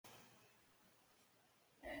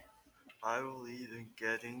I believe in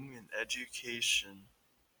getting an education.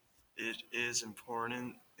 It is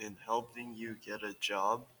important in helping you get a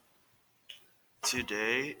job.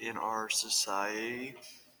 Today in our society,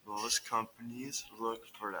 most companies look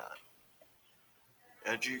for that.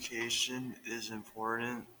 Education is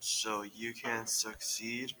important so you can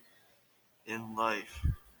succeed in life.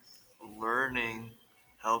 Learning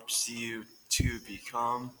helps you to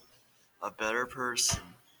become a better person.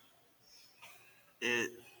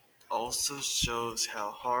 It also shows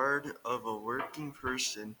how hard of a working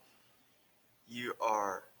person you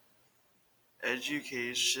are.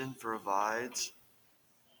 Education provides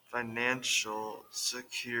financial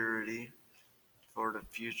security for the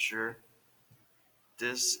future.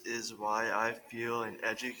 This is why I feel an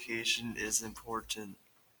education is important.